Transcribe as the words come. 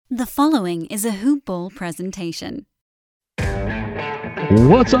The following is a Hoop Ball presentation.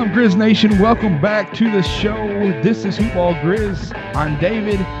 What's up, Grizz Nation? Welcome back to the show. This is Hoop Ball Grizz. I'm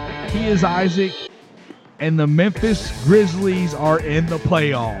David. He is Isaac. And the Memphis Grizzlies are in the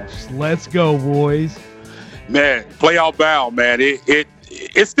playoffs. Let's go, boys. Man, playoff bound, man.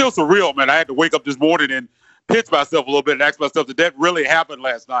 It's still surreal, man. I had to wake up this morning and pinch myself a little bit and ask myself, did that really happen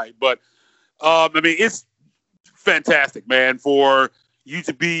last night? But, it's fantastic, man, for you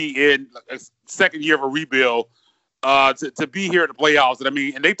to be in a second year of a rebuild, to be here in the playoffs.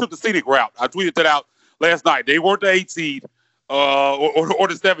 And they took the scenic route. I tweeted that out last night. They weren't the 8th seed or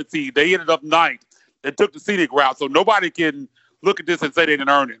the 7th seed. They ended up 9th and took the scenic route. So nobody can look at this and say they didn't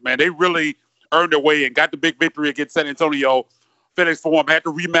earn it, man. They really earned their way and got the big victory against San Antonio. FedEx Forum had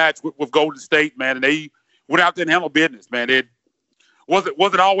to rematch with Golden State, man, and they went out there and handled business, man. It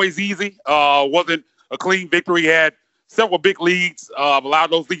wasn't always easy. Wasn't a clean victory. Had several big leads,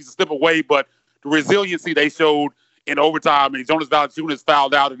 allowed those leads to slip away, but the resiliency they showed in overtime, and Jonas Valanciunas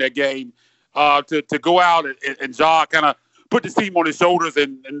fouled out in that game, to go out and Ja kind of put this team on his shoulders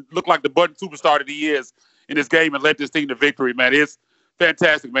and look like the button superstar that he is in this game and led this team to victory, man. It's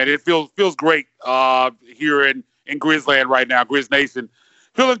fantastic, man. It feels great here in Grizzland right now, Grizz Nation.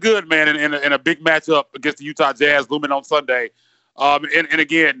 Feeling good, man, in a big matchup against the Utah Jazz looming on Sunday. And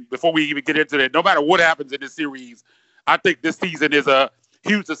again, before we even get into that, no matter what happens in this series, I think this season is a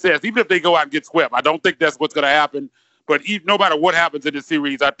huge success. Even if they go out and get swept, I don't think that's what's going to happen. But no matter what happens in this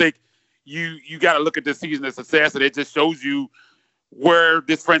series, I think you got to look at this season as success, and it just shows you where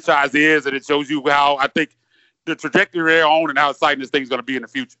this franchise is, and it shows you how I think the trajectory they're on and how exciting this thing's going to be in the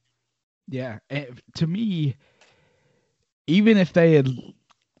future. Yeah, and to me, even if they had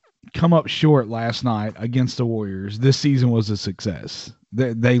come up short last night against the Warriors, this season was a success.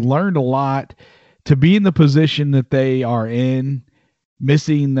 They learned a lot to be in the position that they are in,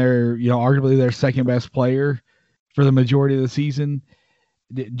 missing their, arguably their second best player for the majority of the season.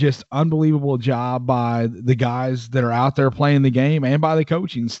 Just unbelievable job by the guys that are out there playing the game and by the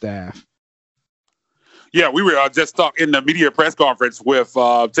coaching staff. Yeah, we were just talking in the media press conference with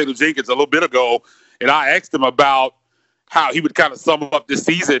Taylor Jenkins a little bit ago, and I asked him about how he would kind of sum up this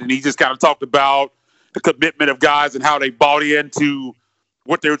season, and he just kind of talked about the commitment of guys and how they bought into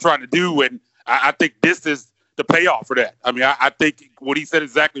what they were trying to do, and I think this is the payoff for that. I think what he said is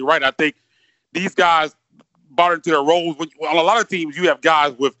exactly right. I think these guys bought into their roles. On a lot of teams, you have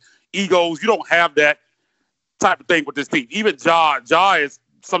guys with egos. You don't have that type of thing with this team. Even Ja is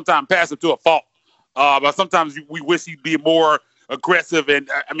sometimes passive to a fault. But sometimes we wish he'd be more aggressive. And,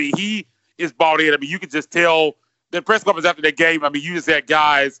 he is bought in. You can just tell the press conference after that game. You just had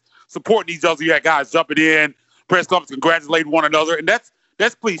guys supporting each other. You had guys jumping in, press conference congratulating one another. And that's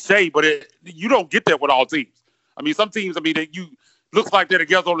cliche, but you don't get that with all teams. Some teams, you looks like they're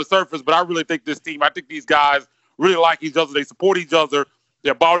together on the surface, but I really think this team, I think these guys really like each other. They support each other.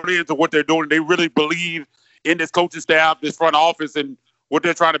 They're bought into what they're doing. They really believe in this coaching staff, this front office, and what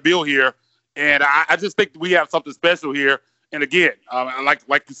they're trying to build here. And I just think we have something special here. And again, like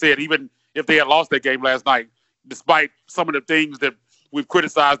you said, even if they had lost that game last night, despite some of the things that we've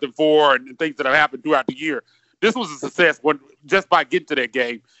criticized them for and things that have happened throughout the year, this was a success just by getting to that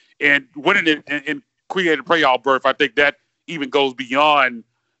game and winning it and creating a playoff berth. I think that even goes beyond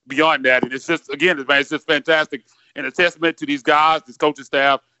that. And it's just, again, it's just fantastic and a testament to these guys, this coaching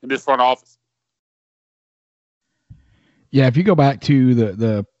staff, and this front office. Yeah, if you go back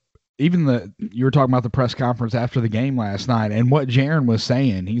to you were talking about the press conference after the game last night and what Jaren was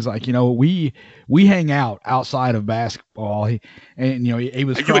saying. He's like, we hang out outside of basketball. He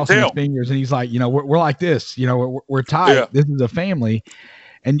was crossing his fingers and he's like, we're like this, we're tight. Yeah. This is a family.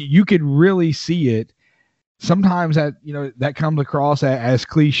 And you could really see it. Sometimes that comes across as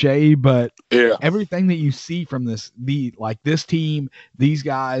cliche, but everything that you see from this team, these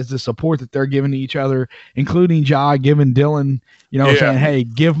guys, the support that they're giving to each other, including Ja giving Dylan, saying, hey,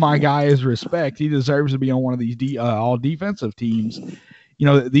 give my guy his respect. He deserves to be on one of these all defensive teams.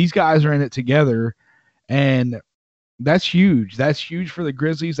 These guys are in it together, and that's huge. That's huge for the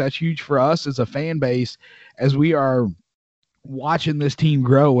Grizzlies. That's huge for us as a fan base, as we are watching this team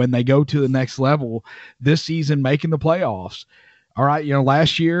grow and they go to the next level this season, making the playoffs. All right.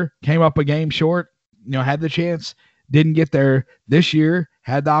 Last year came up a game short, had the chance, didn't get there. This year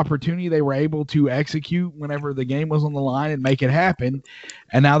had the opportunity. They were able to execute whenever the game was on the line and make it happen.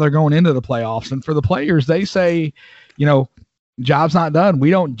 And now they're going into the playoffs. And for the players, they say, job's not done.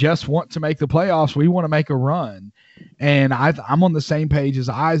 We don't just want to make the playoffs. We want to make a run. And I'm on the same page as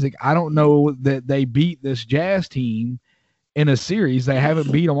Isaac. I don't know that they beat this Jazz team in a series. They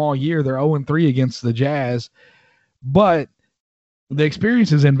haven't beat them all year. They're 0-3 against the Jazz. But the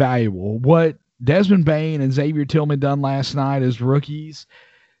experience is invaluable. What Desmond Bain and Xavier Tillman done last night as rookies,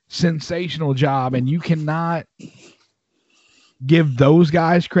 sensational job, and you cannot give those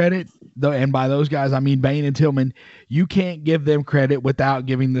guys credit, and by those guys I mean Bain and Tillman. You can't give them credit without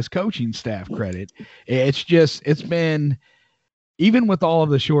giving this coaching staff credit. It's been, even with all of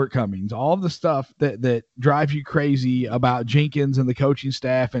the shortcomings, all of the stuff that drives you crazy about Jenkins and the coaching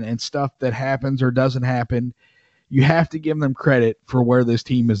staff and stuff that happens or doesn't happen, you have to give them credit for where this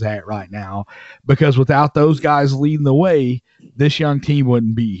team is at right now, because without those guys leading the way, this young team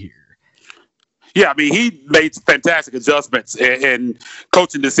wouldn't be here. Yeah, I mean, he made fantastic adjustments and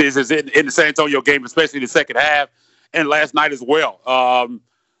coaching decisions in the San Antonio game, especially in the second half and last night as well.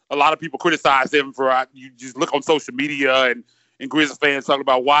 A lot of people criticized him for, you just look on social media and Grizzlies fans talking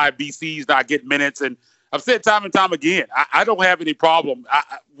about why BC's not getting minutes. And I've said time and time again, I don't have any problem.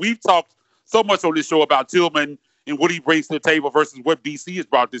 We've talked so much on this show about Tillman and what he brings to the table versus what BC has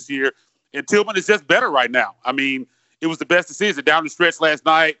brought this year. And Tillman is just better right now. I mean, it was the best decision down the stretch last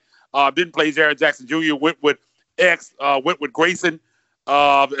night. Didn't play Jaren Jackson Jr., went with Grayson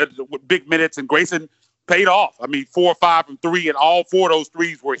with big minutes, and Grayson paid off. I mean, 4 or 5 from 3, and all 4 of those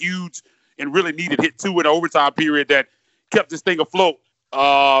threes were huge and really needed. Hit 2 in the overtime period that kept this thing afloat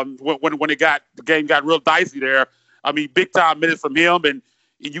when the game got real dicey there. I mean, big-time minutes from him, and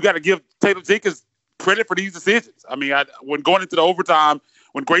you got to give Taylor Jenkins credit for these decisions. I mean, when going into the overtime,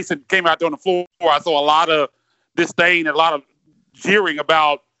 when Grayson came out there on the floor, I saw a lot of disdain and a lot of jeering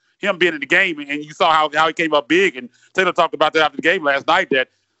about him being in the game, and you saw how he came up big. And Taylor talked about that after the game last night, that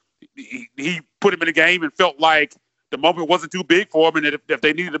he put him in the game and felt like the moment wasn't too big for him, and that if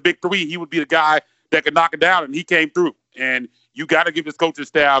they needed a big three, he would be the guy that could knock it down, and he came through. And you got to give this coaching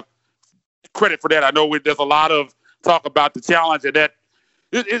staff credit for that. I know there's a lot of talk about the challenge, and that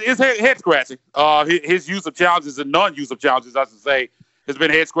it's head-scratching. His use of challenges and non-use of challenges, I should say, has been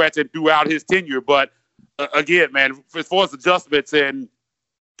head-scratching throughout his tenure. But, again, man, as far as adjustments and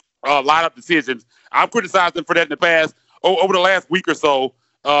lineup decisions, I've criticized him for that in the past. Over the last week or so,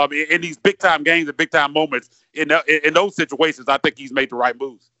 in these big-time games and big-time moments, in those situations, I think he's made the right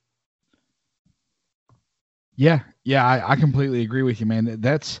moves. Yeah, I completely agree with you, man.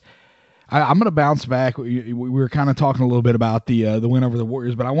 I'm going to bounce back. We were kind of talking a little bit about the win over the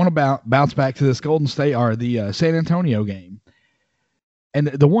Warriors, but I want to bounce back to this Golden State or the San Antonio game. And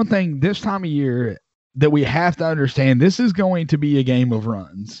the one thing this time of year that we have to understand, this is going to be a game of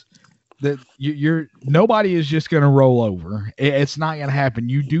runs. That nobody is just going to roll over. It's not going to happen.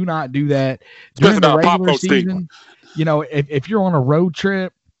 You do not do that during the regular season. You know, if you're on a road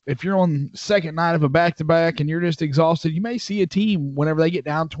trip, if you're on second night of a back-to-back and you're just exhausted, you may see a team, whenever they get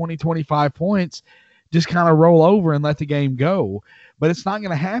down 20, 25 points, just kind of roll over and let the game go. But it's not going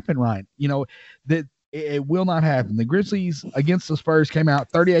to happen, right? You know, that it will not happen. The Grizzlies against the Spurs came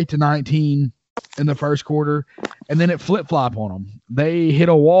out 38-19 in the first quarter, and then it flip-flop on them. They hit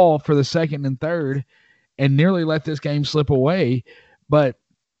a wall for the second and third and nearly let this game slip away. But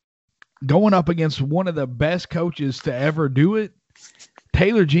going up against one of the best coaches to ever do it,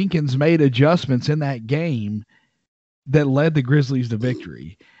 Taylor Jenkins made adjustments in that game that led the Grizzlies to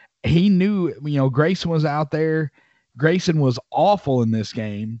victory. He knew, you know, Grayson was out there. Grayson was awful in this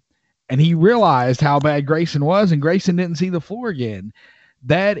game, and he realized how bad Grayson was, and Grayson didn't see the floor again.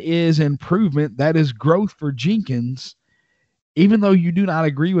 That is improvement. That is growth for Jenkins. Even though you do not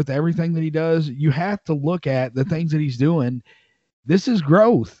agree with everything that he does, you have to look at the things that he's doing. This is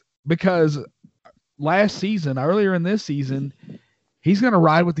growth, because earlier in this season, he's going to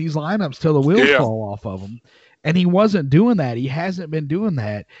ride with these lineups till the wheels fall off of him. And he wasn't doing that. He hasn't been doing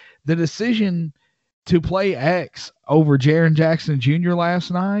that. The decision to play X over Jaren Jackson Jr. last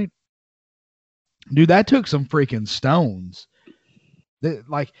night, dude, that took some freaking stones.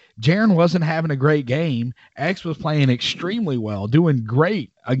 Like, Jaren wasn't having a great game. X was playing extremely well, doing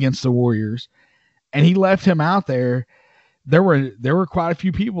great against the Warriors, and he left him out there. There were quite a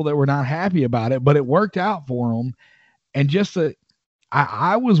few people that were not happy about it, but it worked out for him. And just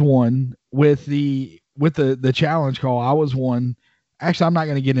I was one with the challenge call. I was one. Actually, I'm not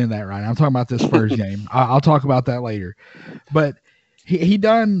going to get into that right now. I'm talking about this Spurs game. I'll talk about that later. But he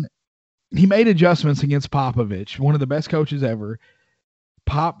made adjustments against Popovich, one of the best coaches ever.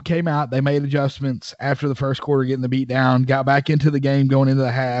 Pop came out. They made adjustments after the first quarter, getting the beat down, got back into the game going into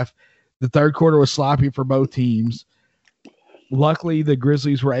the half. The third quarter was sloppy for both teams. Luckily, the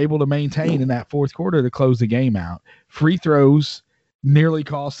Grizzlies were able to maintain in that fourth quarter to close the game out. Free throws nearly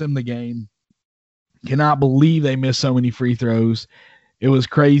cost them the game. Cannot believe they missed so many free throws. It was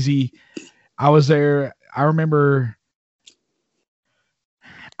crazy. I was there. I remember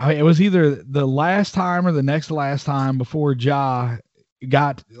I mean, it was either the last time or the next to last time before Ja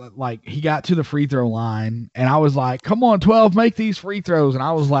got he got to the free throw line, and I was like, come on 12, make these free throws, and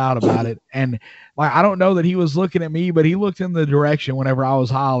I was loud about it. And I don't know that he was looking at me, but he looked in the direction whenever I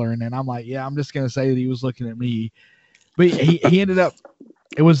was hollering, and I'm like, yeah, I'm just gonna say that he was looking at me. But he ended up,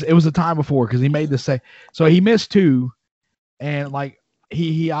 it was a time before, because he made the say, so he missed 2, and I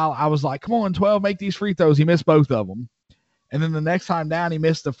was like, come on 12, make these free throws. He missed both of them. And then the next time down, he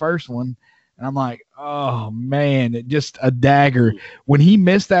missed the first one. And I'm like, oh, man, just a dagger. When he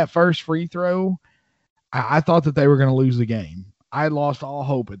missed that first free throw, I thought that they were going to lose the game. I lost all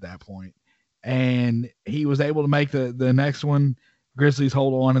hope at that point. And he was able to make the next one. Grizzlies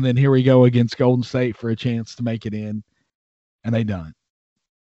hold on. And then here we go against Golden State for a chance to make it in. And they done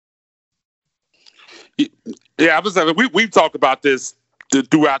it. Yeah, I was saying, we've talked about this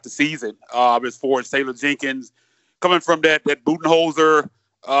throughout the season as far as Taylor Jenkins coming from that Budenholzer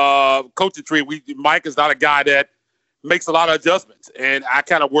coaching tree. Mike is not a guy that makes a lot of adjustments, and I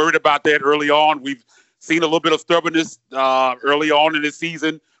kind of worried about that early on. We've seen a little bit of stubbornness early on in this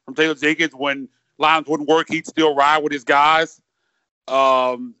season from Taylor Jenkins. When lines wouldn't work, he'd still ride with his guys.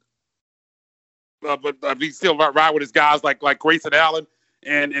 But he'd still ride with his guys like Grayson Allen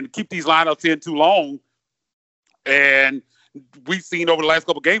and keep these lineups in too long. And we've seen over the last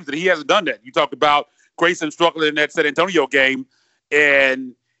couple of games that he hasn't done that. You talked about Grayson struggling in that San Antonio game,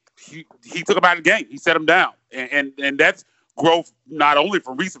 and he took him out of the game. He set him down. And that's growth not only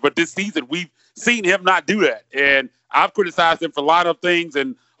from recent, but this season. We've seen him not do that. And I've criticized him for a lot of things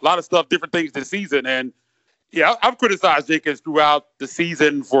and a lot of stuff, different things this season. And, yeah, I've criticized Jenkins throughout the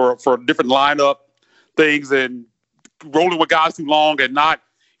season for different lineup things and rolling with guys too long and not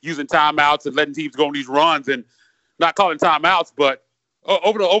using timeouts and letting teams go on these runs and not calling timeouts. But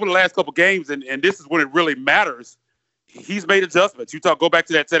over the last couple of games, and this is when it really matters, he's made adjustments. Go back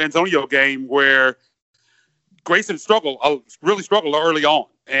to that San Antonio game where Grayson really struggled early on,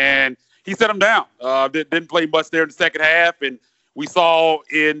 and he set him down. Didn't play much there in the second half, and we saw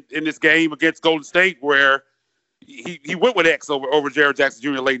in this game against Golden State where he went with X over Jaren Jackson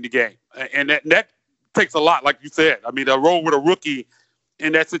Jr. late in the game, and that takes a lot, like you said. I mean, a role with a rookie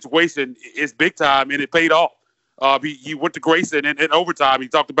in that situation is big time, and it paid off. He went to Grayson in overtime. He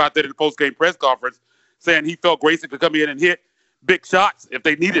talked about that in the post-game press conference, saying he felt Grayson could come in and hit big shots if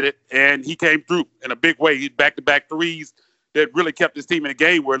they needed it, and he came through in a big way. He had back-to-back threes that really kept his team in a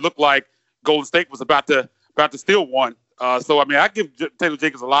game where it looked like Golden State was about to steal one. So, I mean, I give Taylor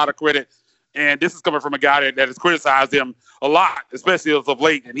Jenkins a lot of credit, and this is coming from a guy that has criticized him a lot, especially as of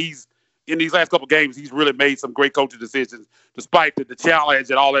late. And in these last couple of games, he's really made some great coaching decisions, despite the challenge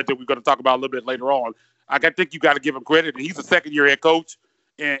and all that we're going to talk about a little bit later on. I think you got to give him credit. And he's a second-year head coach,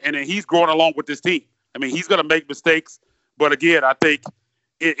 and he's growing along with this team. I mean, he's going to make mistakes, but again, I think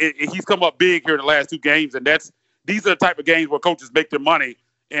he's come up big here in the last 2 games, and these are the type of games where coaches make their money.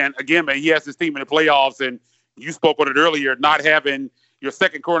 And again, man, he has his team in the playoffs, and you spoke on it earlier, not having your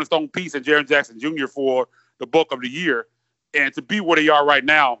second cornerstone piece in Jaren Jackson Jr. for the bulk of the year, and to be where they are right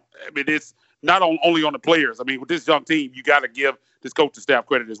now. I mean, it's not only on the players. I mean, with this young team, you got to give this coaching staff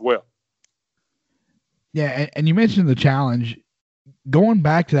credit as well. Yeah, and you mentioned the challenge. Going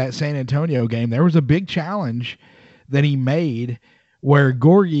back to that San Antonio game, there was a big challenge that he made where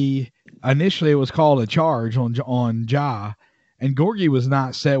Gorgui, initially it was called a charge on Ja, and Gorgui was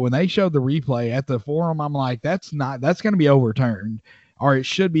not set. When they showed the replay at the forum, I'm like, that's going to be overturned, or it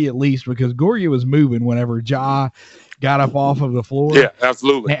should be at least, because Gorgui was moving whenever Ja got up off of the floor. Yeah,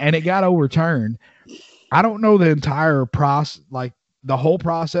 absolutely. And it got overturned. I don't know the entire process, like the whole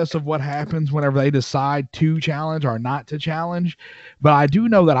process of what happens whenever they decide to challenge or not to challenge. But I do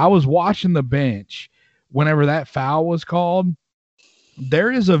know that I was watching the bench whenever that foul was called.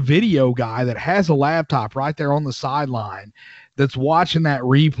 There is a video guy that has a laptop right there on the sideline that's watching that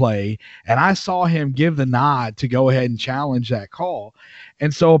replay, and I saw him give the nod to go ahead and challenge that call.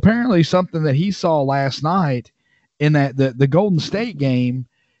 And so apparently something that he saw last night in that the Golden State game,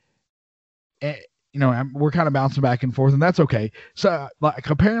 we're kind of bouncing back and forth, and that's okay. So, like,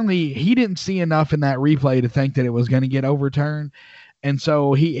 apparently he didn't see enough in that replay to think that it was going to get overturned, and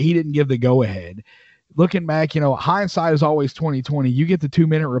so he didn't give the go-ahead. Looking back, hindsight is always 20/20. You get the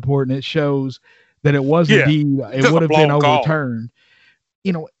 2-minute report, and it shows that it was indeed, it would have been overturned.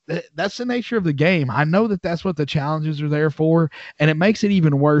 That's the nature of the game. I know that that's what the challenges are there for, and it makes it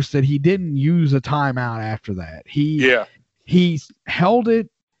even worse that he didn't use a timeout after that. He held it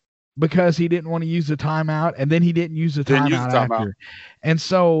because he didn't want to use the timeout, and then he didn't use the timeout after. And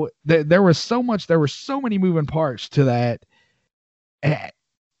so there were so many moving parts to that.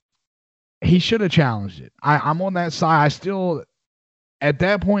 He should have challenged it. I'm on that side. at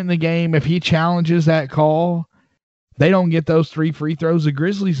that point in the game, if he challenges that call, they don't get those 3 free throws. The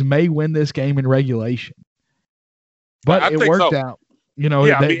Grizzlies may win this game in regulation. But it worked out. You know,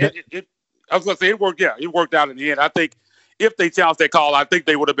 yeah, I was going to say it worked. Yeah, it worked out in the end. I think if they challenged that call, I think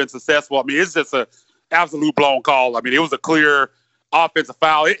they would have been successful. I mean, it's just a absolute blown call. I mean, it was a clear offensive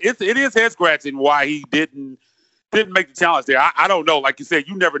foul. It is head scratching why he didn't make the challenge there. I don't know. Like you said,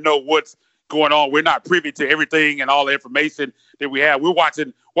 you never know what's going on. We're not privy to everything and all the information that we have. We're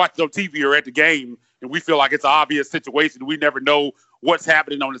watching on TV or at the game, and we feel like it's an obvious situation. We never know what's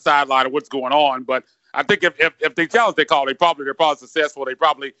happening on the sideline or what's going on. But I think if they challenge that call, they're probably successful. They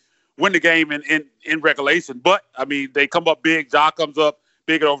probably win the game in regulation. But I mean, they come up big. Ja comes up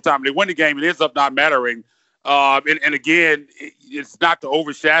big in overtime. They win the game. It ends up not mattering. And again, it's not to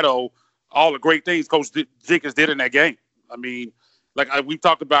overshadow all the great things Coach Jenkins did in that game. I mean, like we've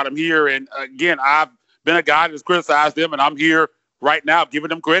talked about him here, and again, I've been a guy that's criticized him, and I'm here right now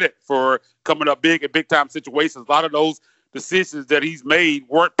giving him credit for coming up big in big-time situations. A lot of those decisions that he's made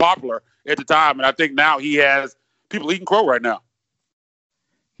weren't popular at the time, and I think now he has people eating crow right now.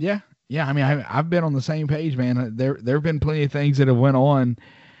 Yeah. I mean, I've been on the same page, man. There have been plenty of things that have went on,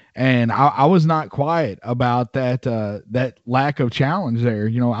 and I was not quiet about that lack of challenge there.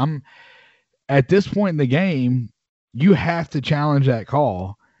 You know, I'm at this point in the game, you have to challenge that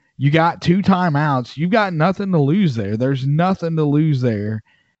call. You got 2 timeouts. You've got nothing to lose there. There's nothing to lose there,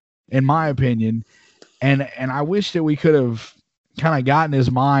 in my opinion. And I wish that we could have kind of gotten his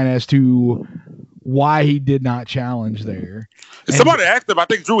mind as to why he did not challenge there. And somebody asked him, I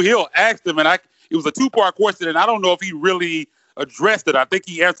think Drew Hill asked him, and it was a 2-part question, and I don't know if he really addressed it. I think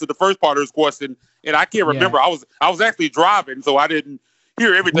he answered the first part of his question, and I can't remember. Yeah. I was actually driving, so I didn't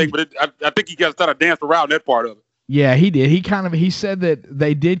hear everything, but I think he got kind of danced around that part of it. Yeah, he did. He said that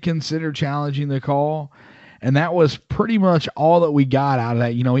they did consider challenging the call, and that was pretty much all that we got out of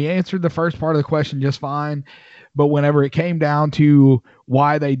that. You know, he answered the first part of the question just fine, but whenever it came down to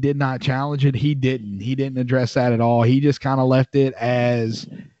why they did not challenge it, he didn't address that at all. He just kind of left it as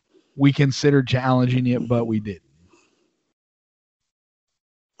we considered challenging it, but we didn't.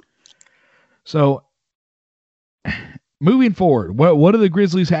 So moving forward, what do the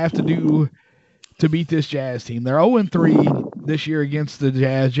Grizzlies have to do to beat this Jazz team? They're 0-3 this year against the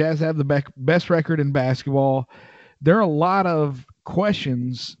Jazz. Jazz have the best record in basketball. There are a lot of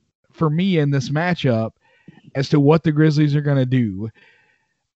questions for me in this matchup as to what the Grizzlies are going to do.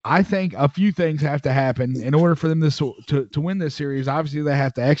 I think a few things have to happen in order for them to win this series. Obviously, they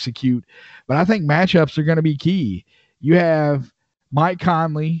have to execute, but I think matchups are going to be key. You have Mike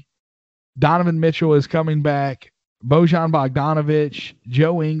Conley, Donovan Mitchell is coming back, Bojan Bogdanovic,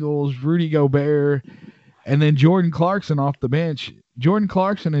 Joe Ingles, Rudy Gobert, and then Jordan Clarkson off the bench. Jordan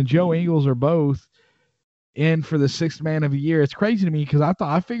Clarkson and Joe Ingles are both in for the 6th man of the year. It's crazy to me because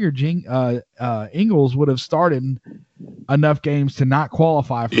I figured Ingles would have started enough games to not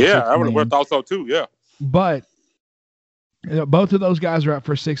qualify for. Yeah, I would have thought so too. Yeah, but both of those guys are up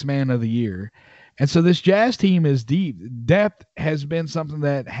for 6th man of the year. And so this Jazz team is deep. Depth has been something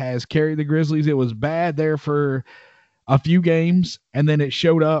that has carried the Grizzlies. It was bad there for a few games, and then it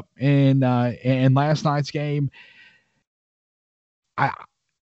showed up in last night's game.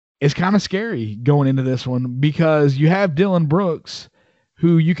 It's kind of scary going into this one because you have Dillon Brooks,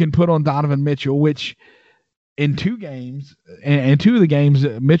 who you can put on Donovan Mitchell, which in 2 games, and 2 of the games,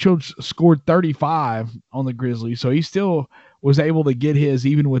 Mitchell scored 35 on the Grizzlies, so he still was able to get his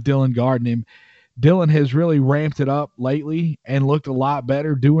even with Dillon guarding him. Dillon has really ramped it up lately and looked a lot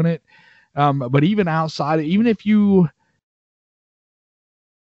better doing it. But even outside, even if you,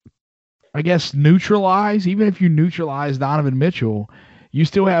 I guess, neutralize Donovan Mitchell, you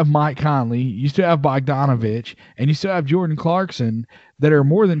still have Mike Conley, you still have Bogdanovic, and you still have Jordan Clarkson that are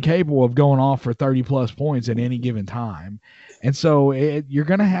more than capable of going off for 30-plus points at any given time. And so you're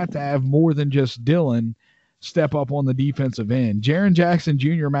going to have more than just Dillon step up on the defensive end. Jaren Jackson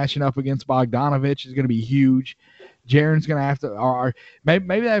Jr. matching up against Bogdanovic is going to be huge. Jaren's going to have to, or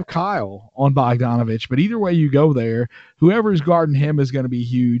maybe they have Kyle on Bogdanovic, but either way you go there, whoever's guarding him is going to be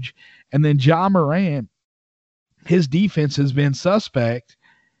huge. And then Ja Morant, his defense has been suspect.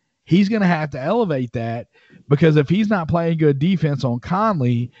 He's going to have to elevate that because if he's not playing good defense on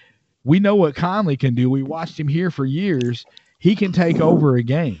Conley, we know what Conley can do. We watched him here for years. He can take over a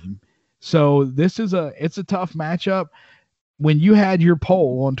game. So it's a tough matchup. When you had your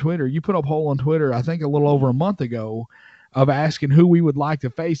poll on Twitter, you put a poll on Twitter, I think a little over a month ago, of asking who we would like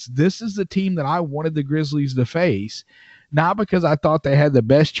to face. This is the team that I wanted the Grizzlies to face, not because I thought they had the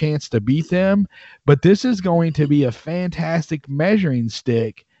best chance to beat them, but this is going to be a fantastic measuring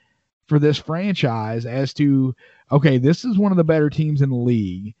stick for this franchise as to, okay, this is one of the better teams in the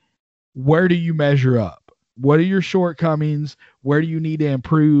league. Where do you measure up? What are your shortcomings? Where do you need to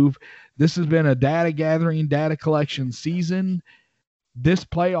improve? This has been a data gathering, data collection season. This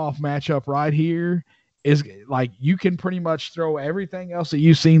playoff matchup right here is like you can pretty much throw everything else that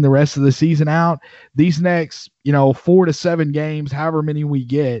you've seen the rest of the season out. These next, 4 to 7 games, however many we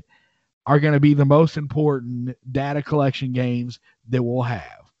get, are going to be the most important data collection games that we'll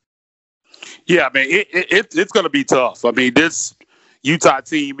have. Yeah, I mean, it's going to be tough. I mean, this Utah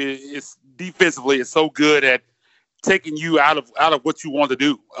team is defensively is so good at taking you out of what you want to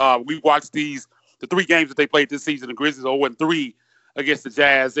do. We watched the 3 games that they played this season. The Grizzlies 0-3 against the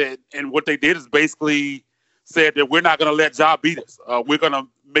Jazz, and what they did is basically said that we're not going to let Ja beat us. We're going to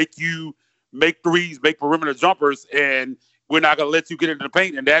make you make threes, make perimeter jumpers, and we're not going to let you get into the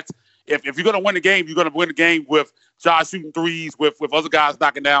paint. And that's if you're going to win the game, you're going to win the game with Ja shooting threes, with other guys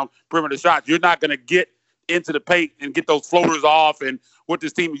knocking down perimeter shots. You're not going to get into the paint and get those floaters off and what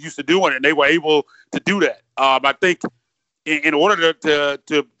this team is used to doing, and they were able to do that. I think in order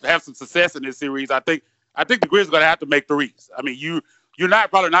to have some success in this series, I think the Grizzlies are going to have to make threes. I mean, you're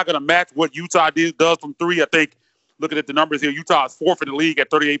probably not going to match what Utah does from 3. I think looking at the numbers here, Utah is 4th in the league at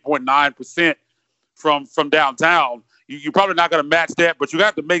 38.9% from downtown. You're probably not going to match that, but you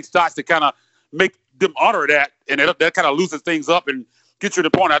have to make shots to kind of make them honor that, and that kind of loosens things up and gets you to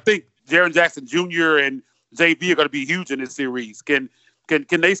the point. I think Jaren Jackson Jr. and JV are going to be huge in this series. Can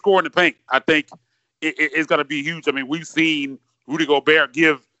they score in the paint? I think it's going to be huge. I mean, we've seen Rudy Gobert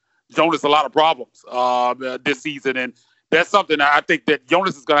give Jonas a lot of problems this season, and that's something I think that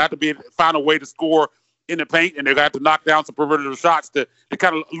Jonas is going to have to find a way to score in the paint, and they're going to have to knock down some perimeter shots to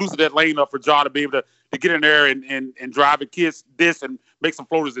kind of loosen that lane up for Ja to be able to get in there and drive and kiss this and make some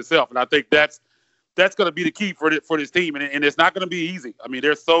floaters itself. And I think that's going to be the key for this team, and it's not going to be easy. I mean,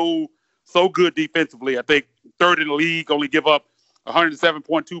 they're so good defensively. I think 3rd in the league, only give up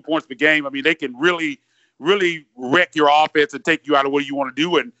 107.2 points per game. I mean, they can really, really wreck your offense and take you out of what you want to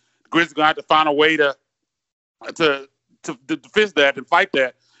do. And the Grizzlies are going to have to find a way to defend that and fight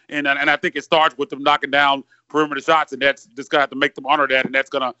that. And I think it starts with them knocking down perimeter shots, and that's just going to have to make them honor that, and that's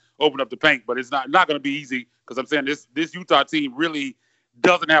going to open up the paint. But it's not going to be easy because I'm saying this Utah team really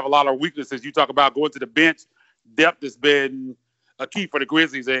doesn't have a lot of weaknesses. You talk about going to the bench. Depth has been a key for the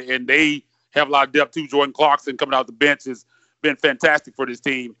Grizzlies, and they have a lot of depth too. Jordan Clarkson coming out the bench has been fantastic for this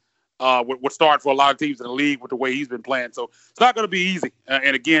team. What started for a lot of teams in the league with the way he's been playing. So it's not going to be easy.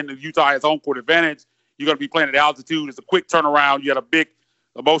 And again, Utah has home court advantage. You're going to be playing at altitude. It's a quick turnaround. You had a big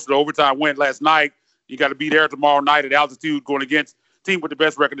emotional overtime win last night. You got to be there tomorrow night at altitude going against a team with the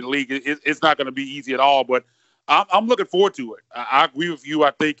best record in the league. It's not going to be easy at all, but I'm looking forward to it. I agree with you.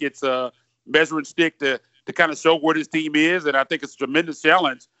 I think it's a measuring stick to kind of show where this team is, and I think it's a tremendous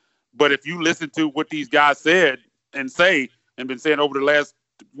challenge. But if you listen to what these guys said and been saying over the last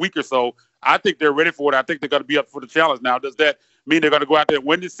week or so, I think they're ready for it. I think they're going to be up for the challenge. Now, does that mean they're going to go out there and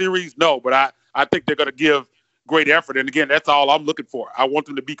win this series? No, but I think they're going to give great effort. And again, that's all I'm looking for. I want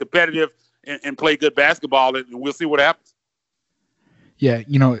them to be competitive and play good basketball, and we'll see what happens. Yeah,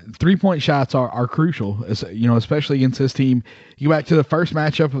 3-point shots are crucial, especially against this team. You go back to the first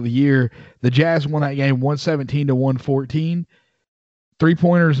matchup of the year, the Jazz won that game 117-114.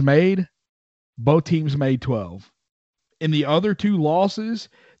 3-pointers made, both teams made 12. In the other 2 losses,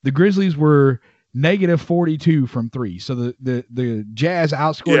 the Grizzlies were negative 42 from 3. So the Jazz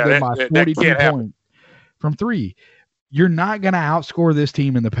outscored them by 42 points from 3. You're not going to outscore this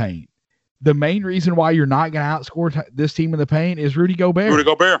team in the paint. The main reason why you're not going to outscore this team in the paint is Rudy Gobert. Rudy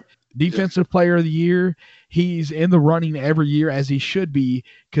Gobert. Defensive Player of the Year. He's in the running every year, as he should be,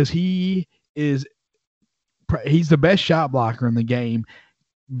 because he's the best shot blocker in the game.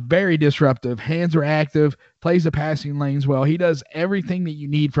 Very disruptive. Hands are active. Plays the passing lanes well. He does everything that you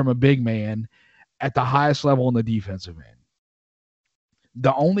need from a big man at the highest level in the defensive end.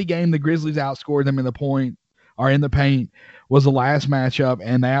 The only game the Grizzlies outscored them in the paint was the last matchup,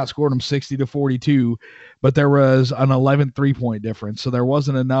 and they outscored them 60-42, but there was an 11 3-point difference, so there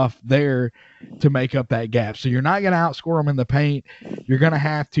wasn't enough there to make up that gap. So you're not going to outscore them in the paint. You're going to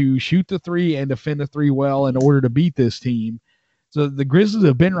have to shoot the 3 and defend the 3 well in order to beat this team. So the Grizzlies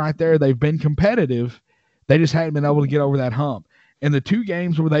have been right there. They've been competitive. They just hadn't been able to get over that hump. In the 2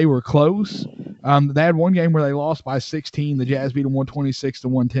 games where they were close, they had one game where they lost by 16. The Jazz beat them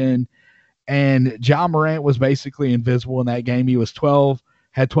 126-110. And Ja Morant was basically invisible in that game. He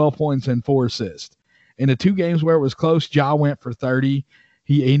had 12 points and 4 assists. In the 2 games where it was close, Ja went for 30.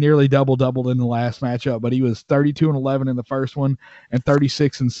 He nearly doubled in the last matchup, but he was 32 and 11 in the first one and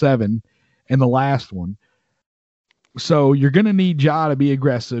 36 and 7 in the last one. So you're going to need Ja to be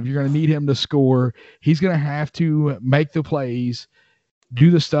aggressive. You're going to need him to score. He's going to have to make the plays,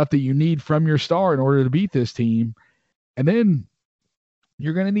 do the stuff that you need from your star in order to beat this team. And then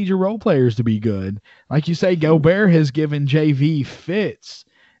you're going to need your role players to be good. Like you say, Gobert has given JV fits,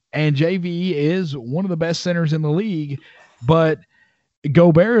 and JV is one of the best centers in the league, but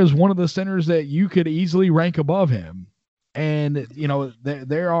Gobert is one of the centers that you could easily rank above him. And, you know,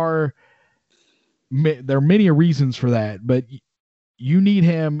 there are many reasons for that, but you need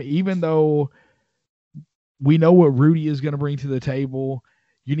him, even though we know what Rudy is going to bring to the table.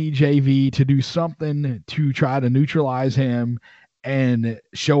 You need JV to do something to try to neutralize him and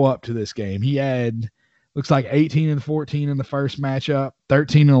show up to this game. He had, looks like 18 and 14 in the first matchup,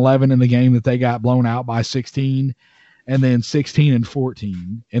 13 and 11 in the game that they got blown out by 16, and then 16 and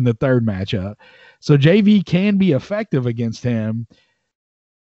 14 in the third matchup. So JV can be effective against him.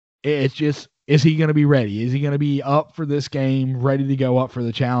 It's just, is he going to be ready? Is he going to be up for this game, ready to go up for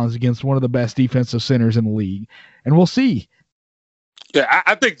the challenge against one of the best defensive centers in the league? And we'll see. Yeah,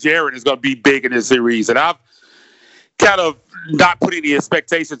 I think Jaren is going to be big in this series, and I've kind of not put any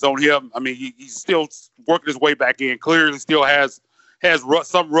expectations on him. I mean, he's still working his way back in. Clearly still has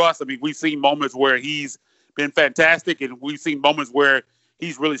some rust. I mean, we've seen moments where he's been fantastic, and we've seen moments where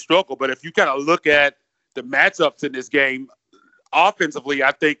he's really struggled. But if you kind of look at the matchups in this game, offensively,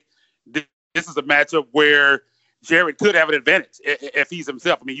 I think this is a matchup where Jaren could have an advantage if he's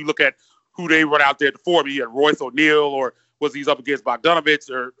himself. I mean, you look at who they run out there at the four. I mean, you had Royce O'Neal, or was he's up against Bogdanovich,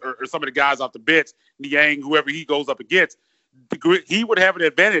 or some of the guys off the bench, Niang, whoever he goes up against. He would have an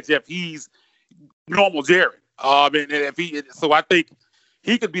advantage if he's normal Jaren. So I think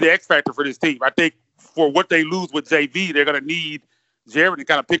he could be the X factor for this team. I think for what they lose with JV, they're going to need Jaren to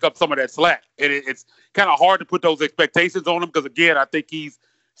kind of pick up some of that slack. And it's kind of hard to put those expectations on him because, again, I think he's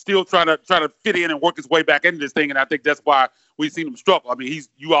still trying to fit in and work his way back into this thing, and I think that's why we've seen him struggle. I mean,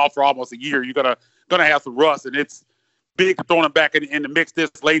 you out for almost a year. You're gonna have some rust, and it's big throwing him back in the mix this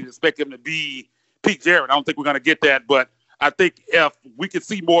late and expect him to be peak Jaren. I don't think we're gonna get that, but I think if we could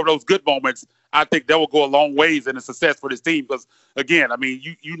see more of those good moments, I think that will go a long ways in the success for this team. Because again, I mean,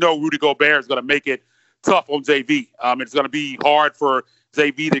 you know Rudy Gobert is gonna make it tough on JV. It's gonna be hard for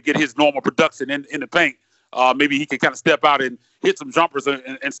JV to get his normal production in the paint. Maybe he can kind of step out and hit some jumpers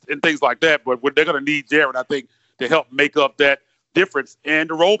and things like that. But they're going to need Jaren, I think, to help make up that difference. And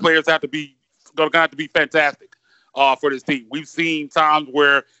the role players going to have to be fantastic for this team. We've seen times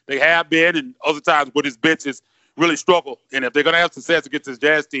where they have been, and other times where this bench has really struggled. And if they're going to have success against this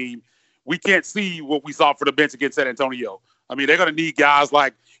Jazz team, we can't see what we saw for the bench against San Antonio. I mean, they're going to need guys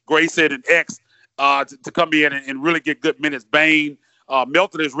like Grayson and X to come in and really get good minutes. Bane,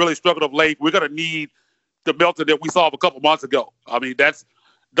 Melton has really struggled of late. We're going to need the Melton that we saw a couple months ago. I mean,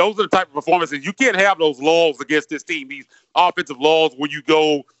 those are the type of performances. You can't have those lulls against this team, these offensive lulls where you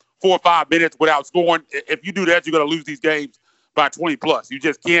go 4 or 5 minutes without scoring. If you do that, you're going to lose these games by 20 plus. You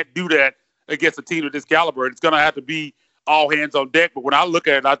just can't do that against a team of this caliber. It's going to have to be all hands on deck. But when I look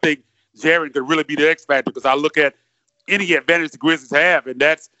at it, I think Jaren could really be the X factor because I look at any advantage the Grizzlies have, and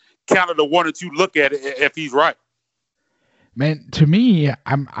that's kind of the one that you look at if he's right. Man, to me,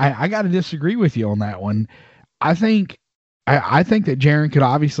 I got to disagree with you on that one. I think that Jaren could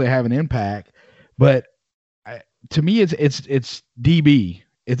obviously have an impact, but to me, it's DB.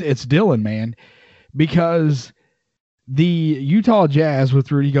 It's Dillon, man, because the Utah Jazz with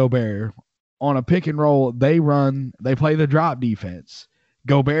Rudy Gobert on a pick and roll, they play the drop defense.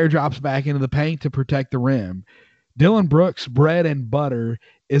 Gobert drops back into the paint to protect the rim. Dillon Brooks' bread and butter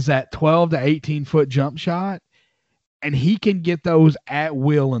is that 12 to 18 foot jump shot. And he can get those at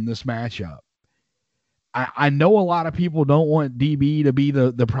will in this matchup. I know a lot of people don't want DB to be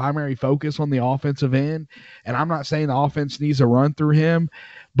the primary focus on the offensive end, and I'm not saying the offense needs to run through him,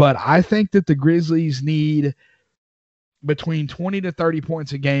 but I think that the Grizzlies need between 20 to 30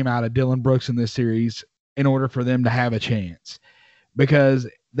 points a game out of Dillon Brooks in this series in order for them to have a chance. Because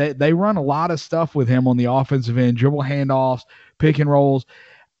they run a lot of stuff with him on the offensive end, dribble handoffs, pick and rolls.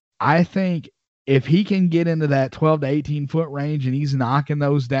 I think if he can get into that 12 to 18 foot range and he's knocking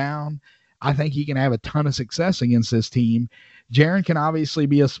those down, I think he can have a ton of success against this team. Jaren can obviously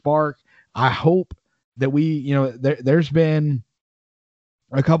be a spark. I hope that there's been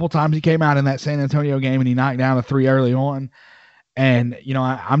a couple times he came out in that San Antonio game and he knocked down a 3 early on. And,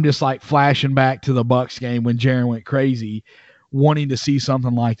 I'm just like flashing back to the Bucks game when Jaren went crazy, wanting to see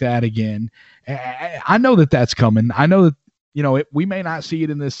something like that again. I know that that's coming. I know that, we may not see it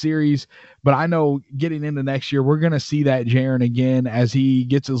in this series, but I know getting into next year, we're going to see that Jaren again as he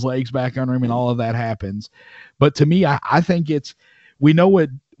gets his legs back under him and all of that happens. But to me, I think we know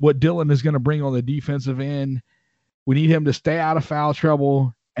what Dillon is going to bring on the defensive end. We need him to stay out of foul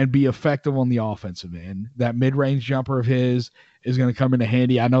trouble and be effective on the offensive end. That mid-range jumper of his is going to come into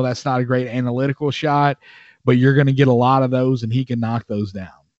handy. I know that's not a great analytical shot, but you're going to get a lot of those, and he can knock those down.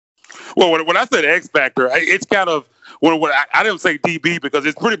 Well, when I said X factor, it's kind of when I didn't say DB because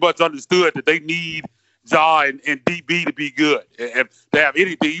it's pretty much understood that they need Ja and DB to be good and to have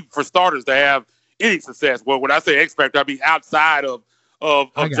anything for starters to have any success. Well, when I say X factor, I mean outside of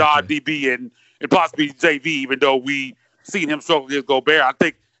Ja, DB, and possibly JV. Even though we seen him struggle against Gobert, I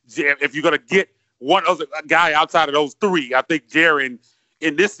think if you're going to get one other guy outside of those three, I think Jaren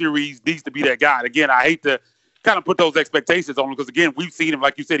in this series needs to be that guy. And again, I hate to kind of put those expectations on him because, again, we've seen him,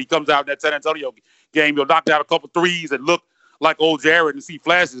 like you said, he comes out in that San Antonio game, he'll knock down a couple threes and look like old Jaren and see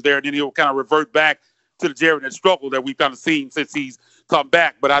flashes there, and then he'll kind of revert back to the Jaren that struggle that we've kind of seen since he's come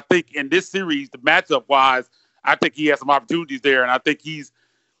back. But I think in this series, the matchup-wise, I think he has some opportunities there, and I think he's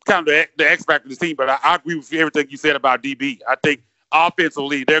kind of the X factor of this team. But I agree with everything you said about DB. I think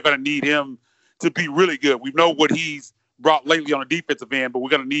offensively, they're going to need him to be really good. We know what he's brought lately on the defensive end, but we're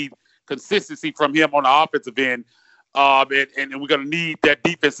going to need consistency from him on the offensive end, and we're going to need that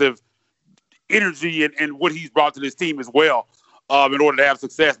defensive energy and what he's brought to this team as well in order to have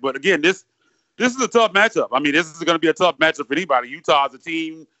success. But again, this is a tough matchup. I mean, this is going to be a tough matchup for anybody. Utah is a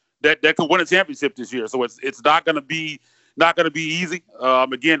team that could win a championship this year, so it's not going to be easy.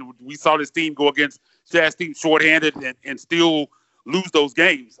 Again, we saw this team go against Jazz team shorthanded and still lose those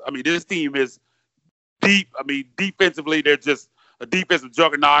games. I mean, this team is deep. I mean, defensively, they're just a defensive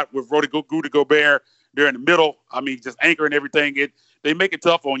juggernaut with Rudy Gobert. They're in the middle. I mean, just anchoring everything. They make it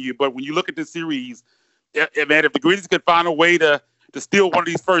tough on you. But when you look at this series, man, if the Grizzlies could find a way to steal one of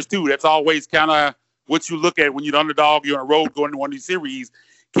these first two, that's always kind of what you look at when you're the underdog, you're on the road going into one of these series.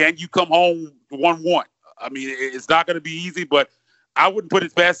 Can you come home 1-1? I mean, it's not going to be easy, but I wouldn't put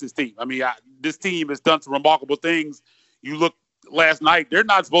it past this team. I mean, this team has done some remarkable things. You look last night, they're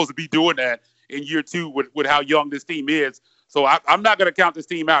not supposed to be doing that in year two with how young this team is. So I'm not going to count this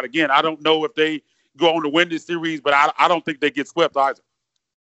team out. Again, I don't know if they go on to win this series, but I don't think they get swept either.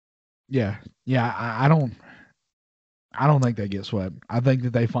 Yeah. I don't think they get swept. I think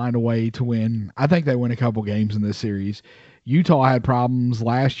that they find a way to win. I think they win a couple games in this series. Utah had problems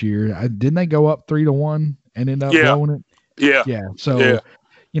last year. Didn't they go up 3-1 and end up blowing it? Yeah. So,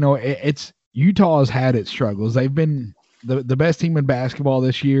 it's Utah has had its struggles. They've been the best team in basketball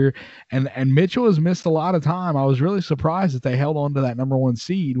this year, and Mitchell has missed a lot of time. I was really surprised that they held on to that number one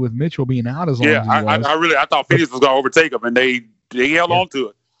seed with Mitchell being out as long as he was. I thought Phoenix was going to overtake them, and they held on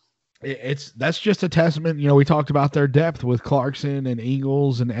to it. That's just a testament. We talked about their depth with Clarkson and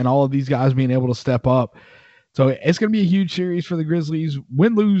Ingles and all of these guys being able to step up. So it's going to be a huge series for the Grizzlies.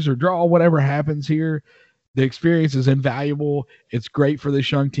 Win, lose, or draw, whatever happens here, the experience is invaluable. It's great for this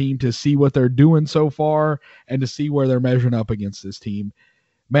young team to see what they're doing so far and to see where they're measuring up against this team.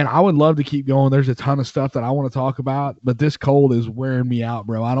 Man, I would love to keep going. There's a ton of stuff that I want to talk about, but this cold is wearing me out,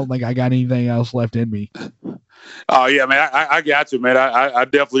 bro. I don't think I got anything else left in me. Oh, yeah, man. I got you, man. I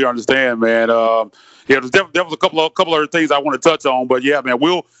definitely understand, man. There's definitely a couple other things I want to touch on, but yeah, man,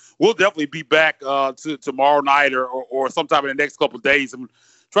 we'll definitely be back to tomorrow night or sometime in the next couple of days and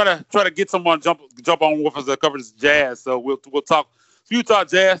try to get someone jump on with us that covers Jazz. So we'll talk Utah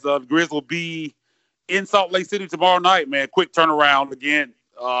Jazz. The Grizz will be in Salt Lake City tomorrow night, man. Quick turnaround again.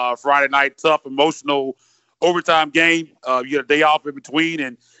 Friday night, tough, emotional overtime game. You get a day off in between,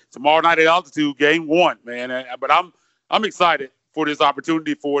 and tomorrow night at altitude, game one, man. But I'm excited for this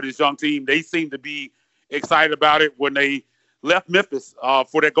opportunity for this young team. They seem to be excited about it when they left Memphis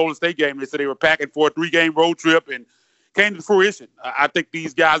for that Golden State game. They said they were packing for a 3-game road trip and came to fruition. I think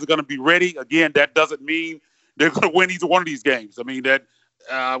these guys are going to be ready. Again, that doesn't mean they're going to win either one of these games. I mean,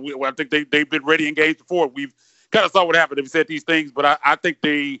 I think they've been ready in games before. We've kind of saw what happened. They've said these things, but I think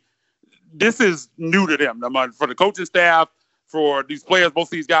this is new to them. I mean, for the coaching staff, for these players, most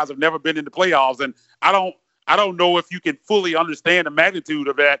of these guys have never been in the playoffs, and I don't know if you can fully understand the magnitude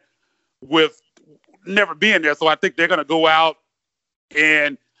of that with never being there. So I think they're going to go out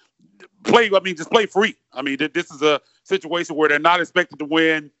and play. I mean, just play free. I mean, this is a situation where they're not expected to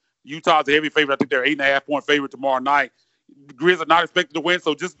win. Utah's a heavy favorite. I think they're 8.5-point favorite tomorrow night. The Grizz are not expected to win,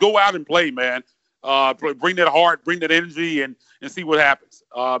 so just go out and play, man. Bring that heart, bring that energy, and see what happens.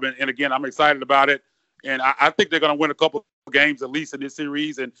 And again, I'm excited about it, and I think they're going to win a couple of games at least in this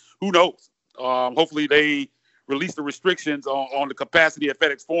series. And who knows? Hopefully, they release the restrictions on the capacity at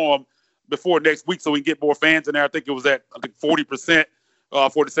FedEx Forum before next week, so we can get more fans in there. I think it was at 40%.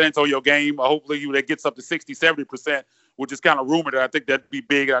 For the San Antonio game. Hopefully that gets up to 60-70%, which is kind of rumored. I think that'd be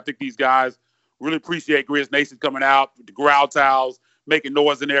big. And I think these guys really appreciate Grizz Nation coming out with the growl towels, making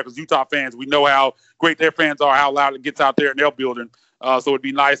noise in there because Utah fans, we know how great their fans are, how loud it gets out there in their building. So it'd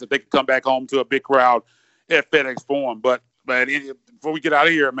be nice if they could come back home to a big crowd at FedEx Forum. But before we get out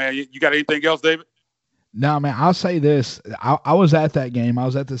of here, man, you got anything else, David? No, man, I'll say this. I was at that game. I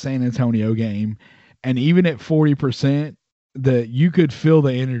was at the San Antonio game. And even at 40%, you could feel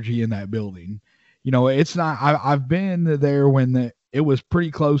the energy in that building. You know, it's not – I've been there when it was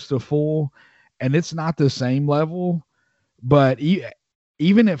pretty close to full, and it's not the same level. But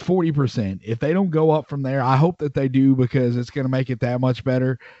even at 40%, if they don't go up from there, I hope that they do because it's going to make it that much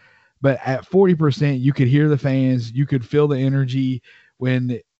better. But at 40%, you could hear the fans. You could feel the energy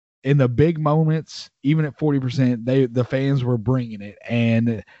when – in the big moments, even at 40%, the fans were bringing it,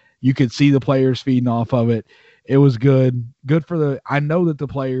 and you could see the players feeding off of it. It was good for I know that the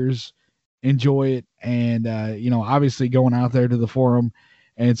players enjoy it, and obviously going out there to the Forum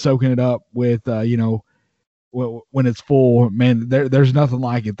and soaking it up with when it's full, man, there's nothing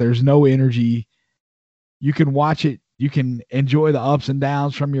like it. There's no energy. You can watch it, you can enjoy the ups and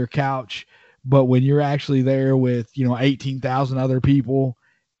downs from your couch, but when you're actually there with 18,000 other people,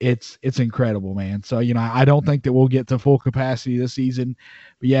 it's incredible, man. So, I don't think that we'll get to full capacity this season.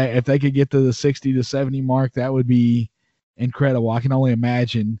 But, yeah, if they could get to the 60 to 70 mark, that would be incredible. I can only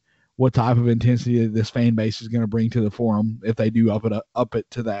imagine what type of intensity this fan base is going to bring to the Forum if they do up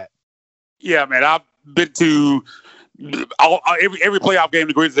it to that. Yeah, man, I've been to every playoff game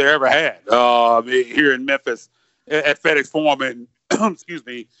the Grizzlies have ever had here in Memphis at FedEx Forum. And, excuse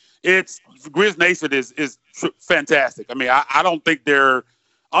me, Grizz Nation is fantastic. I mean, I don't think they're –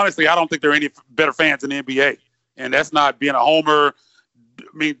 honestly, I don't think there are any better fans in the NBA. And that's not being a homer. I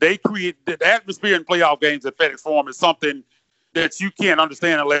mean, they create the atmosphere in playoff games at FedEx Forum is something that you can't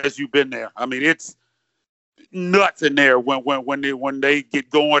understand unless you've been there. I mean, it's nuts in there when they get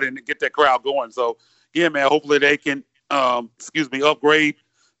going and get that crowd going. So, yeah, man, hopefully they can, upgrade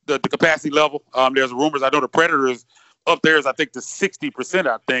the capacity level. There's rumors. I know the Predators up there is, I think, to 60%,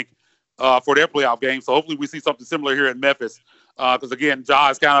 I think, for their playoff game. So hopefully we see something similar here in Memphis. Because, again, Ja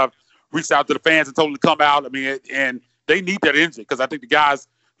has kind of reached out to the fans and told them to come out. I mean, and they need that energy because I think the guys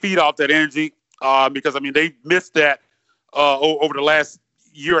feed off that energy because, I mean, they missed that over the last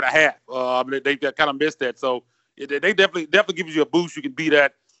year and a half. They kind of missed that. So they definitely gives you a boost. You can be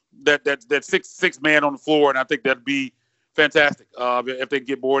that six man on the floor, and I think that'd be fantastic if they can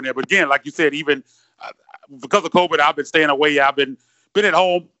get more in there. But, again, like you said, even because of COVID, I've been staying away. I've been at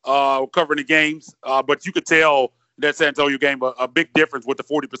home covering the games, but you could tell – that San Antonio game, a big difference with the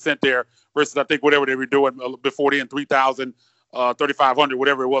 40% there versus I think whatever they were doing before then, 3,000, 3,500,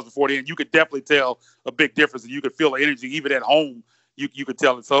 whatever it was before then. You could definitely tell a big difference, and you could feel the energy even at home. You could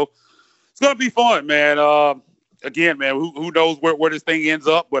tell it. So it's gonna be fun, man. Again, man, who knows where this thing ends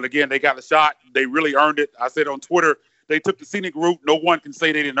up? But again, they got a shot. They really earned it. I said on Twitter, they took the scenic route. No one can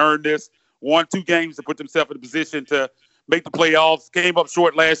say they didn't earn this. Won 2 games to put themselves in a position to make the playoffs. Came up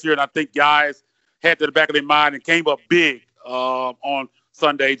short last year, and I think guys had to the back of their mind and came up big on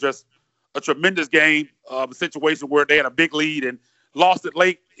Sunday. Just a tremendous game, a situation where they had a big lead and lost it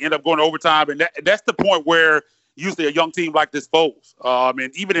late, ended up going to overtime. And that's the point where usually a young team like this folds.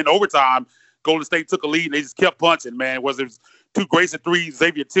 And even in overtime, Golden State took a lead and they just kept punching, man. It was 2 Grayson threes,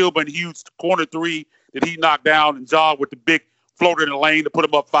 Xavier Tillman, huge corner 3 that he knocked down, and Ja with the big floater in the lane to put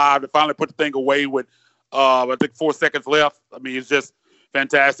him up 5 to finally put the thing away with, I think, 4 seconds left. I mean, it's just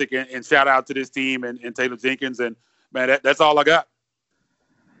fantastic, and shout out to this team and Taylor Jenkins. And, man, that's all I got.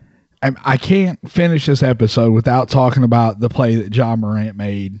 I can't finish this episode without talking about the play that Ja Morant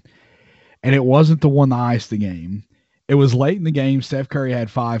made. And it wasn't the one that iced the game. It was late in the game. Steph Curry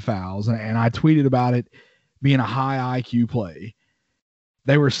had 5 fouls, and I tweeted about it being a high IQ play.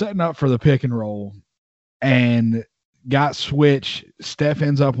 They were setting up for the pick and roll and got switched. Steph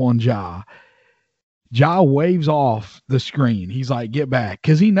ends up on Ja. Ja waves off the screen. He's like, get back.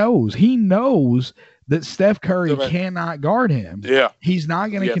 Because he knows that Steph Curry cannot guard him. Yeah. He's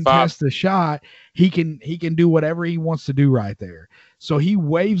not going to contest the shot. He can do whatever he wants to do right there. So he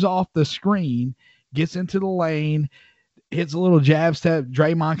waves off the screen, gets into the lane, hits a little jab step.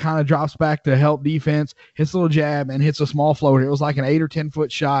 Draymond kind of drops back to help defense, hits a little jab, and hits a small floater. It was like an 8 or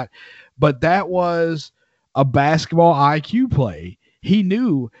 10-foot shot. But that was a basketball IQ play. He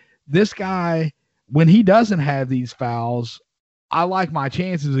knew this guy – when he doesn't have these fouls, I like my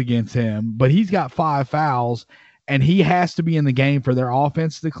chances against him, but he's got 5 fouls, and he has to be in the game for their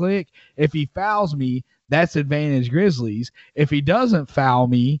offense to click. If he fouls me, that's advantage Grizzlies. If he doesn't foul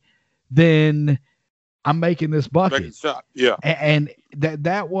me, then I'm making this bucket. Shot. Yeah. And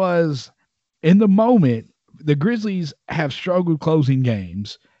that was, in the moment, the Grizzlies have struggled closing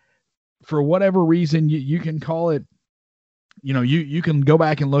games. For whatever reason, you can call it you can go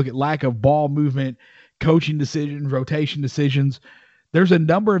back and look at lack of ball movement, coaching decisions, rotation decisions. There's a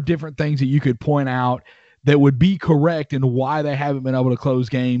number of different things that you could point out that would be correct in why they haven't been able to close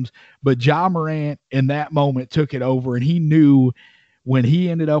games. But Ja Morant in that moment took it over, and he knew when he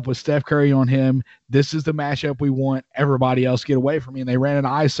ended up with Steph Curry on him, this is the matchup we want. Everybody else get away from me. And they ran an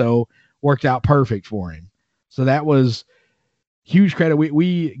ISO, worked out perfect for him. So that was huge credit.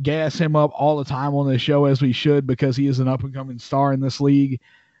 We gas him up all the time on this show, as we should, because he is an up-and-coming star in this league.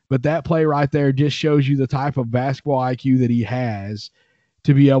 But that play right there just shows you the type of basketball IQ that he has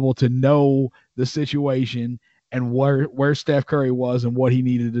to be able to know the situation and where Steph Curry was and what he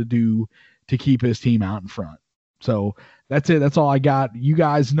needed to do to keep his team out in front. So that's it. That's all I got. You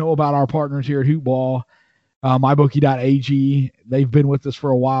guys know about our partners here at Hoopball, mybookie.ag. They've been with us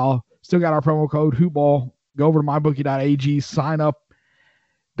for a while. Still got our promo code Hoopball. Go over to mybookie.ag, sign up.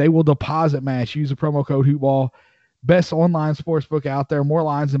 They will deposit match. Use the promo code Hoopball. Best online sportsbook out there. More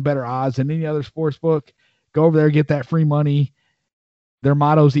lines and better odds than any other sportsbook. Go over there, get that free money. Their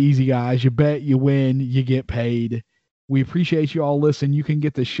motto's easy, guys. You bet, you win, you get paid. We appreciate you all listening. You can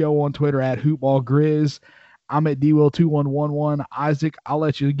get the show on Twitter at HoopballGrizz. I'm at DWill2111. Isaac, I'll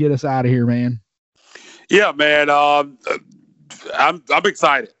let you get us out of here, man. Yeah, man. I'm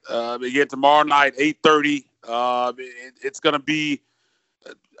excited. Again, tomorrow night, 8:30. It's going to be,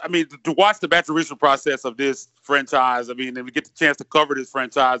 to watch the maturation process of this franchise, and we get the chance to cover this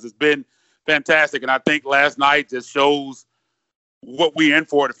franchise, has been fantastic. And I think last night just shows what we're in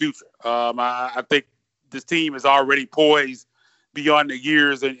for the future. I think this team is already poised beyond the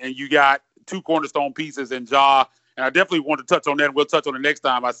years, and you got two cornerstone pieces in Ja. And I definitely want to touch on that, and we'll touch on it next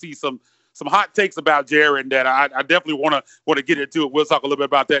time. I see some hot takes about Jaren that I definitely want to get into it. We'll talk a little bit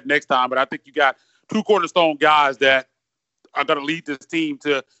about that next time. But I think you got two cornerstone guys that are going to lead this team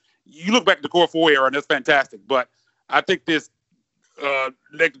to – you look back at the Core 4 era, and that's fantastic. But I think this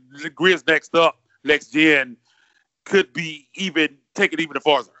Grizz next up, next gen, could be take it even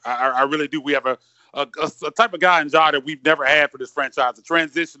farther. I really do. We have a type of guy in Ja that we've never had for this franchise, a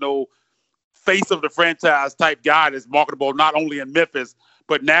transitional face of the franchise type guy that's marketable not only in Memphis,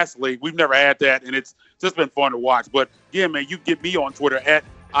 but nationally. We've never had that, and it's just been fun to watch. But, again, man, you can get me on Twitter at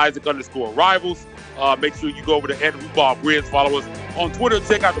Isaac_Rivals. Make sure you go over to @HoopballGrizz. Follow us on Twitter.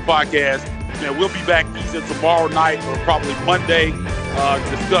 Check out the podcast. Man, we'll be back either tomorrow night or probably Monday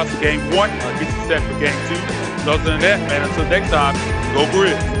to discuss Game 1, get you set for Game 2. So other than that, man, until next time, go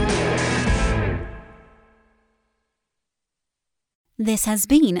Grizz. This has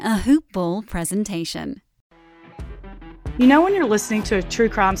been a Hoop Ball presentation. You know when you're listening to a true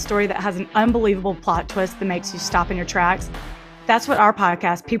crime story that has an unbelievable plot twist that makes you stop in your tracks? That's what our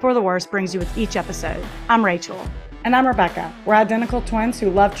podcast, People Are the Worst, brings you with each episode. I'm Rachel. And I'm Rebecca. We're identical twins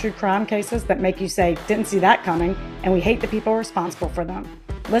who love true crime cases that make you say, didn't see that coming, and we hate the people responsible for them.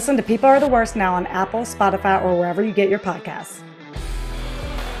 Listen to People Are the Worst now on Apple, Spotify, or wherever you get your podcasts.